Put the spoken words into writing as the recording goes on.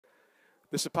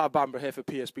This is Pat Bamber here for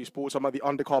PSB Sports. I'm at the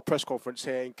undercard press conference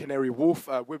here in Canary Wharf.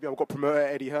 With me, I've got promoter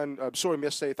Eddie Hearn. Saw him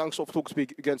yesterday. Thanks for talking to me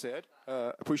again today,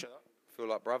 Ed. Appreciate that. Feel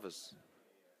like brothers.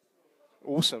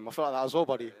 Awesome. I feel like that as well,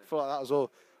 buddy. I feel like that as well.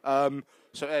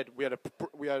 So Ed, we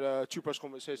had two press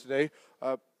conferences here today.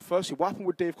 Firstly, what happened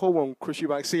with Dave Coldwell and Chris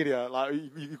Eubank Sr.? Like,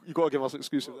 you got to give us an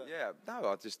exclusive. Well, yeah, no,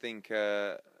 I just think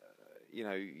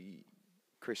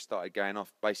Chris started going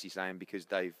off basically saying because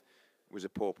Dave was a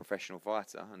poor professional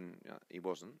fighter, and he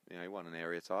wasn't. He won an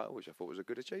area title, which I thought was a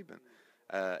good achievement.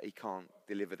 He can't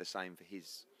deliver the same for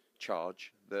his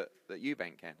charge that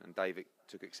Eubank can, and Dave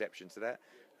took exception to that,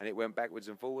 and it went backwards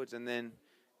and forwards, and then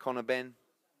Conor Benn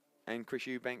and Chris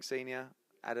Eubank Sr.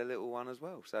 had a little one as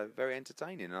well. So very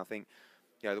entertaining, and I think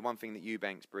the one thing that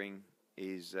Eubanks bring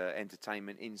is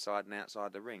entertainment inside and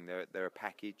outside the ring. They're a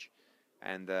package,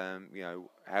 and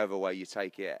however way you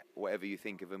take it, whatever you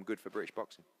think of them, good for British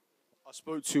boxing. I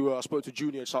spoke to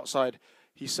Junior just outside.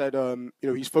 He said,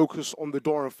 he's focused on the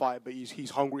Doran fight, but he's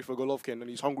hungry for Golovkin and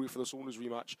he's hungry for the Saunders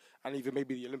rematch and even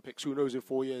maybe the Olympics. Who knows in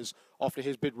 4 years after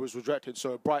his bid was rejected?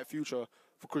 So a bright future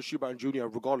for Chris Eubank Jr.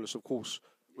 regardless, of course,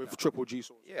 with Triple G.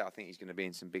 Yeah, I think he's going to be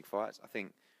in some big fights. I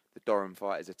think the Doran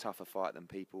fight is a tougher fight than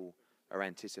people are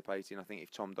anticipating. I think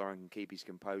if Tom Doran can keep his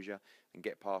composure and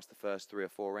get past the first 3 or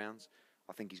 4 rounds,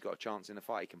 I think he's got a chance in the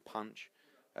fight. He can punch,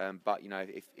 but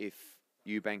if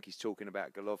Eubank is talking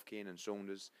about Golovkin and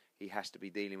Saunders, he has to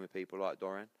be dealing with people like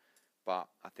Doran. But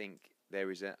I think there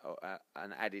is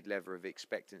an added level of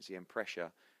expectancy and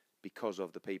pressure because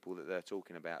of the people that they're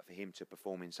talking about for him to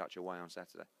perform in such a way on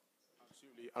Saturday.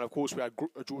 Absolutely. And of course, we had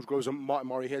George Groves and Martin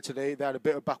Murray here today. They had a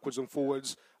bit of backwards and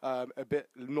forwards, a bit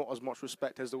not as much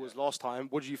respect as there was last time.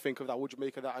 What do you think of that? What do you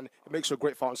make of that? And it makes a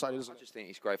great fight on Saturday, doesn't it? I just think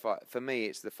it's a great fight. For me,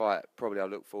 it's the fight probably I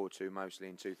look forward to mostly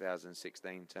in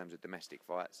 2016 in terms of domestic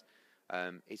fights.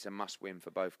 It's a must-win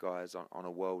for both guys on a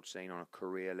world scene, on a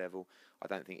career level. I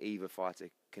don't think either fighter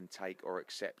can take or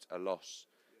accept a loss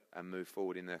and move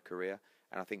forward in their career.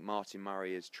 And I think Martin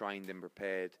Murray is trained and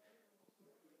prepared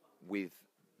with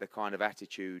the kind of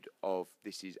attitude of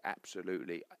this is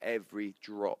absolutely every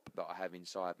drop that I have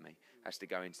inside me has to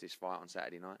go into this fight on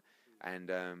Saturday night.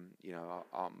 And,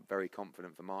 I'm very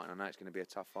confident for Martin. I know it's going to be a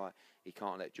tough fight. He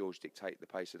can't let George dictate the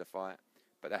pace of the fight,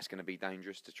 but that's going to be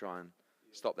dangerous to try and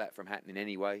stop that from happening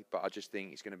anyway, but I just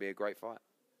think it's going to be a great fight.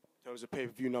 In terms of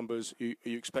pay-per-view numbers, are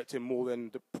you expecting more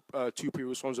than the 2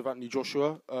 previous ones of Anthony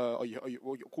Joshua?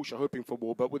 Of course, you're hoping for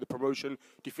more, but with the promotion,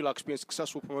 do you feel like it's been a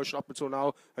successful promotion up until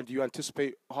now, and do you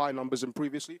anticipate higher numbers than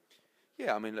previously?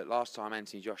 Yeah, I mean, look, last time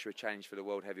Anthony Joshua challenged for the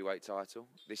World Heavyweight title.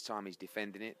 This time he's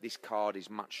defending it. This card is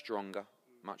much stronger,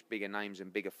 much bigger names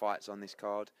and bigger fights on this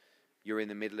card. You're in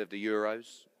the middle of the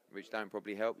Euros, which don't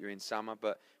probably help. You're in summer,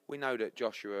 but we know that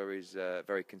Joshua is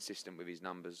very consistent with his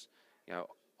numbers,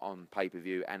 on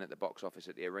pay-per-view and at the box office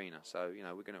at the arena. So,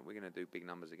 we're gonna do big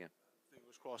numbers again.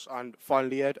 Fingers crossed. And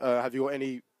finally, Ed, have you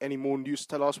got any more news to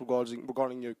tell us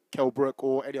regarding your Kell, Brook,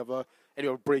 or any other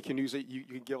breaking news that you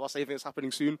can give us? Anything that's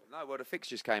happening soon? No, well, the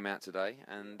fixtures came out today,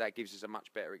 and that gives us a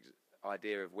much better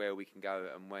idea of where we can go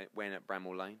and when at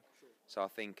Bramall Lane. Sure. So I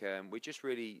think we're just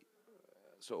really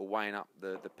sort of weighing up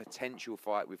the potential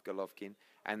fight with Golovkin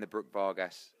and the Brook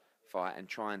Vargas fight and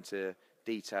trying to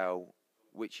detail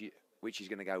which is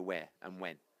going to go where and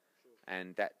when. Sure.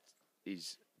 And that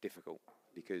is difficult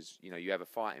because, you have a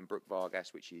fight in Brook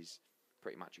Vargas which is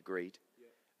pretty much agreed.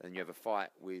 Yeah. And you have a fight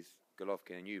with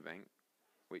Golovkin and Eubank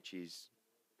which is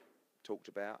talked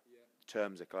about. Yeah.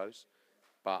 Terms are close.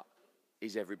 But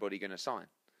is everybody going to sign?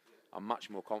 Yeah. I'm much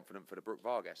more confident for the Brook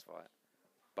Vargas fight.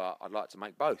 But I'd like to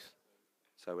make both.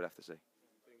 So we'll have to see.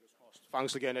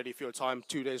 Thanks again, Eddie, for your time.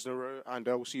 2 days in a row, and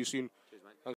we'll see you soon.